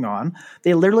working on.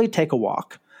 They literally take a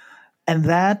walk. And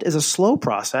that is a slow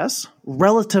process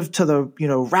relative to the,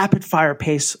 rapid fire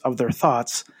pace of their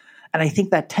thoughts. And I think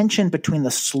that tension between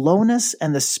the slowness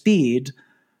and the speed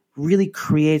really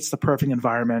creates the perfect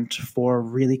environment for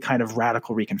really kind of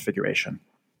radical reconfiguration.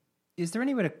 Is there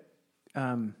any way to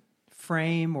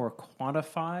frame or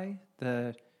quantify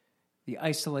the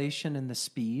isolation and the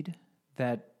speed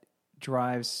that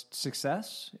drives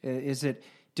success? Is it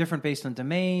different based on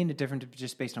domain, different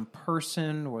just based on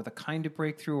person or the kind of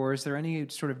breakthrough, or is there any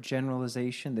sort of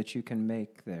generalization that you can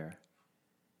make there?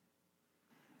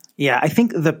 Yeah, I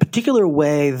think the particular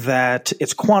way that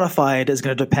it's quantified is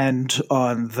going to depend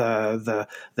on the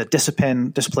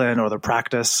discipline or the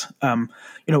practice. One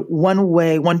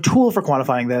tool for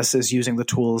quantifying this is using the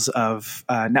tools of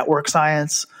network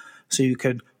science. So you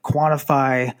could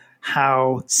quantify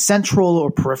how central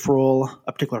or peripheral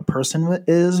a particular person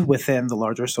is within the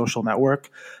larger social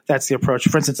network. That's the approach.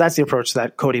 For instance, that's the approach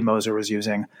that Cody Moser was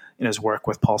using in his work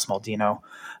with Paul Smaldino.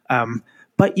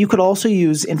 But you could also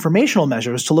use informational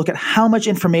measures to look at how much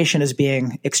information is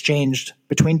being exchanged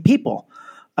between people.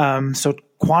 So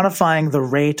quantifying the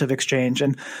rate of exchange.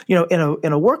 And,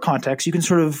 in a work context, you can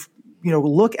sort of,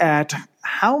 look at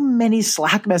how many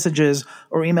Slack messages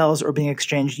or emails are being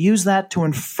exchanged, use that to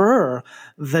infer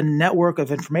the network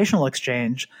of informational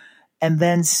exchange, and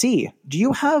then see, do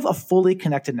you have a fully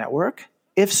connected network?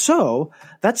 If so,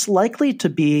 that's likely to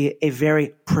be a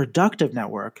very productive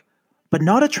network, but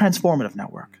not a transformative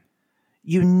network.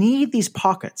 You need these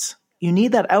pockets. You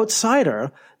need that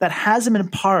outsider that hasn't been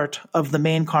part of the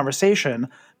main conversation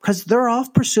because they're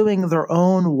off pursuing their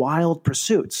own wild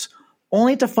pursuits,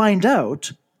 only to find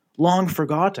out, long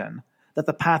forgotten, that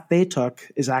the path they took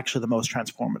is actually the most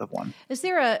transformative one. Is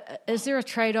there a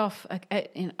trade-off?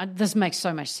 This makes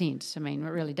so much sense. I mean, it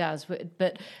really does.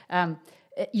 But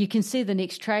you can see the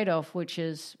next trade-off, which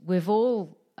is we've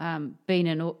all been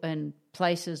in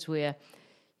places where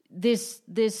there's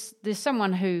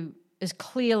someone who is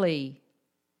clearly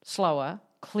slower,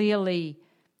 clearly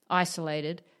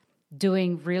isolated,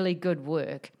 doing really good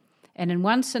work. And in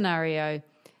one scenario,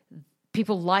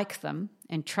 people like them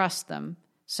and trust them.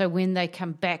 So when they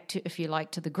come back to, if you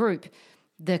like, to the group,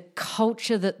 the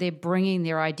culture that they're bringing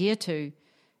their idea to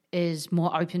is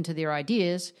more open to their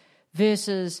ideas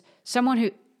versus someone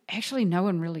who actually no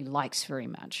one really likes very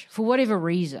much for whatever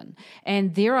reason.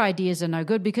 And their ideas are no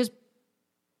good because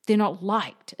they're not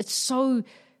liked. It's so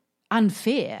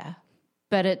unfair,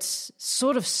 but it's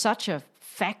sort of such a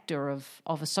factor of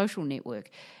a social network.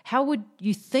 How would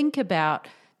you think about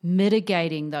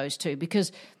mitigating those two?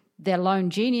 Because their lone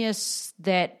genius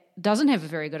that doesn't have a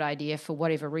very good idea for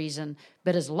whatever reason,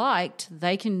 but is liked,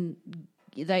 they can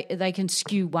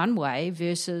skew one way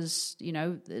versus,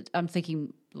 I'm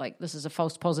thinking like this is a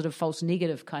false positive, false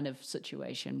negative kind of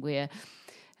situation where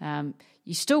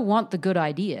you still want the good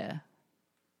idea,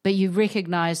 but you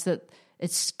recognize that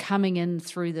it's coming in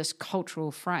through this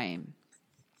cultural frame.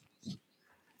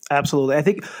 Absolutely. I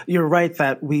think you're right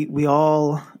that we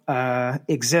all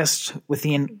exist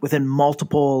within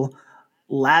multiple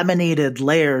laminated,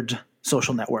 layered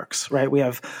social networks, right? We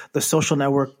have the social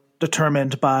network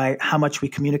determined by how much we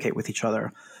communicate with each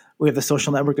other. We have the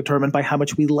social network determined by how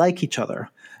much we like each other,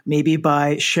 maybe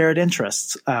by shared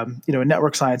interests. In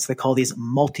network science, they call these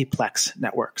multiplex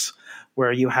networks,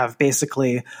 where you have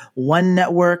basically one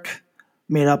network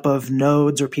made up of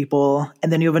nodes or people.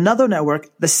 And then you have another network,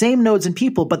 the same nodes and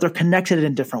people, but they're connected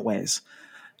in different ways.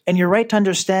 And you're right to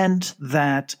understand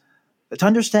the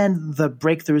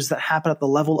breakthroughs that happen at the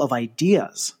level of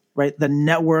ideas, right? The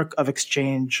network of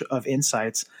exchange of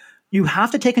insights. You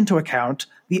have to take into account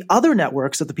the other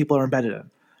networks that the people are embedded in,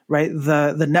 right?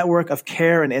 The network of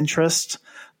care and interest,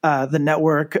 the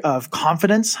network of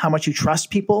confidence, how much you trust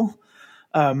people.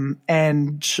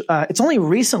 It's only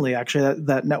recently, actually,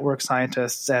 that network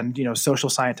scientists and social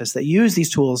scientists that use these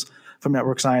tools from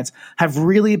network science have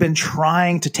really been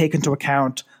trying to take into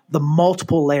account the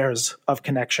multiple layers of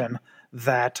connection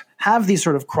that have these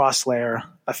sort of cross-layer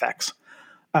effects.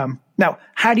 Now,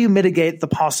 how do you mitigate the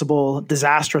possible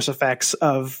disastrous effects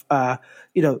of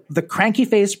the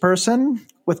cranky-faced person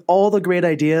with all the great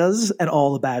ideas and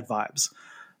all the bad vibes?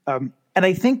 And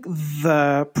I think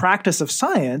the practice of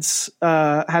science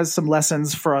has some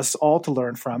lessons for us all to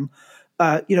learn from.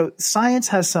 Science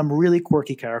has some really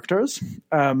quirky characters,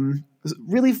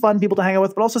 really fun people to hang out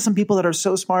with, but also some people that are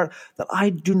so smart that I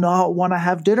do not want to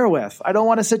have dinner with. I don't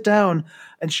want to sit down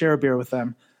and share a beer with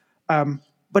them.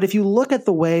 But if you look at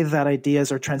the way that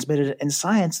ideas are transmitted in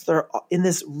science, they're in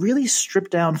this really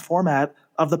stripped down format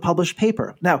of the published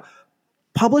paper. Now,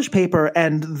 published paper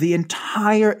and the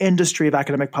entire industry of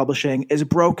academic publishing is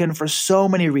broken for so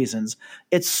many reasons.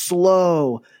 It's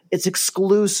slow, it's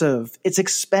exclusive, it's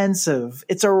expensive,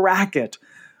 it's a racket.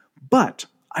 But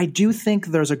I do think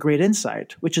there's a great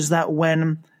insight, which is that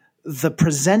when the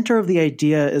presenter of the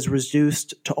idea is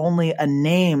reduced to only a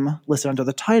name listed under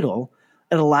the title,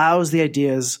 it allows the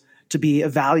ideas to be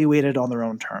evaluated on their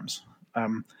own terms.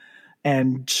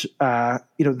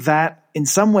 That in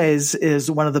some ways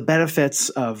is one of the benefits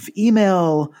of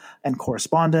email and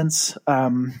correspondence.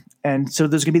 And so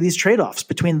there's going to be these trade-offs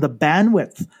between the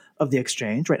bandwidth of the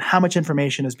exchange, right? How much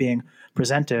information is being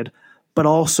presented, but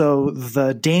also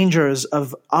the dangers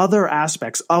of other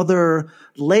aspects, other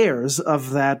layers of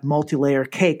that multi-layer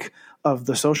cake of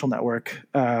the social network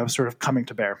sort of coming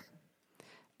to bear.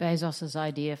 Bezos's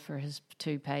idea for his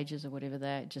 2 pages or whatever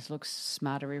that just looks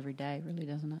smarter every day, really,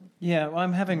 doesn't it? Yeah, well,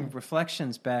 I'm having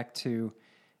reflections back to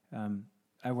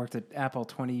I worked at Apple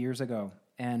 20 years ago,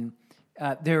 and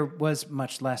there was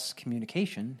much less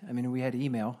communication. I mean, we had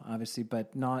email, obviously,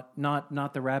 but not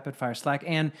the rapid fire Slack.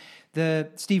 And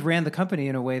Steve ran the company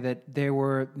in a way that there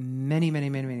were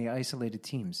many isolated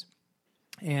teams.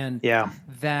 And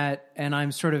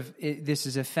I'm sort of, this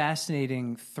is a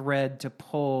fascinating thread to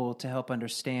pull to help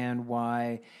understand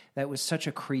why that was such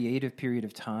a creative period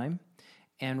of time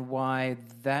and why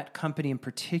that company in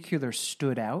particular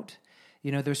stood out.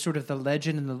 There's sort of the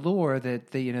legend and the lore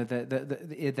that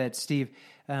that Steve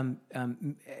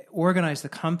organized the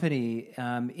company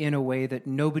in a way that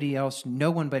no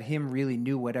one but him really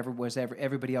knew whatever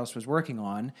everybody else was working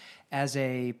on as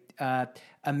a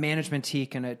management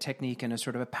technique and a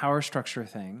sort of a power structure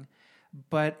thing.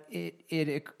 But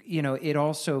it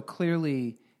also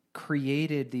clearly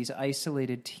created these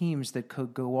isolated teams that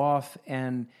could go off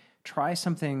and try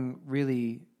something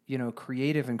really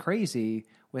creative and crazy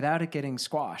without it getting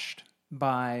squashed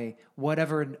by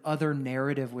whatever other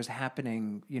narrative was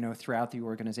happening, throughout the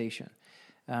organization.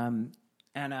 And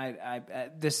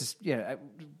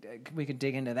we could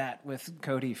dig into that with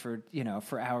Cody for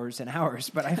hours and hours,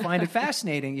 but I find it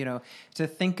fascinating, to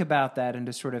think about that and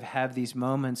to sort of have these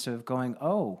moments of going,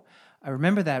 oh, I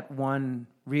remember that one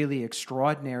really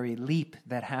extraordinary leap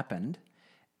that happened.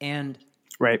 And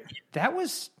that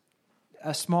was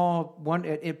a small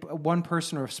one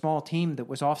person or a small team that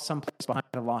was off someplace behind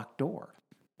a locked door,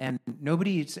 and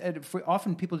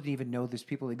often people didn't even know these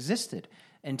people existed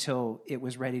until it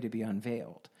was ready to be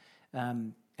unveiled.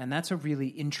 And that's a really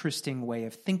interesting way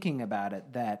of thinking about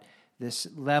it. That this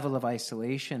level of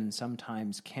isolation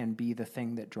sometimes can be the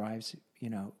thing that drives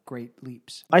great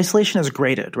leaps. Isolation is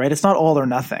graded, right? It's not all or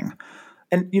nothing.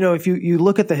 And if you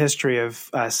look at the history of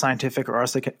scientific or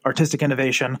artistic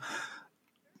innovation,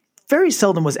 very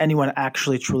seldom was anyone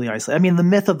actually truly isolated. I mean, the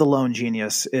myth of the lone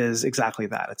genius is exactly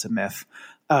that. It's a myth.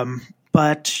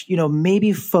 But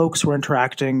maybe folks were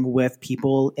interacting with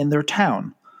people in their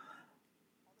town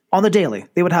on the daily.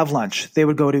 They would have lunch. They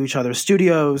would go to each other's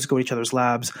studios, go to each other's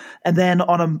labs. And then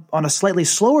on a slightly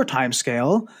slower time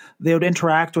scale, they would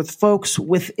interact with folks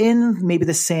within maybe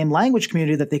the same language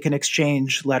community that they can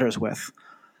exchange letters with.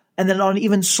 And then on an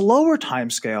even slower time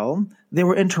scale, they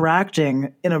were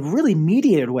interacting in a really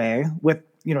mediated way with,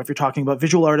 if you're talking about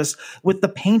visual artists, with the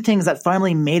paintings that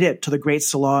finally made it to the great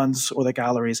salons or the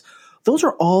galleries. Those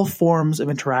are all forms of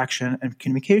interaction and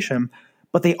communication,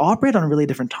 but they operate on really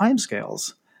different time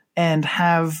scales and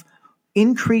have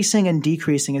increasing and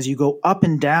decreasing as you go up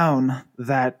and down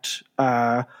that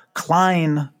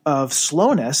cline of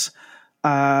slowness,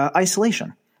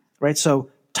 isolation, right? So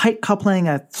tight coupling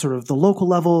at sort of the local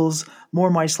levels,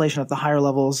 more isolation at the higher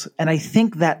levels. And I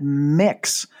think that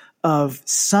mix of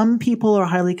some people are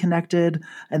highly connected,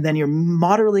 and then you're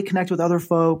moderately connected with other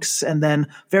folks, and then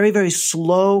very, very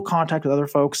slow contact with other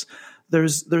folks.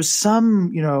 There's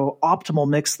some, optimal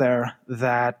mix there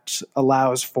that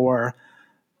allows for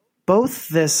both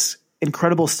this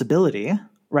incredible stability,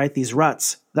 right? These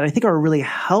ruts that I think are really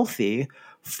healthy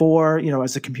for,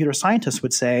 as a computer scientist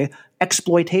would say,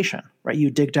 exploitation, right?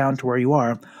 You dig down to where you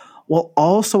are, while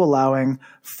also allowing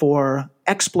for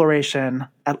exploration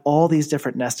at all these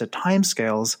different nested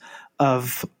timescales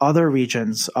of other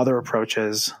regions, other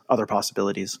approaches, other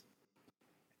possibilities.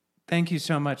 Thank you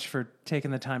so much for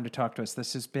taking the time to talk to us.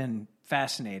 This has been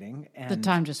fascinating. And the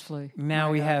time just flew.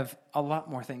 Now we have a lot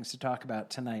more things to talk about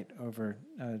tonight over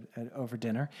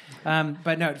dinner.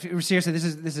 But no, seriously,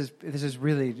 this has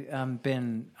really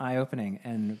been eye-opening,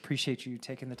 and appreciate you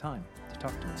taking the time to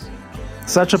talk to us.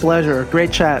 Such a pleasure.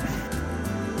 Great chat.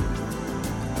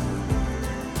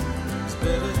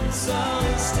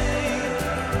 Solid state.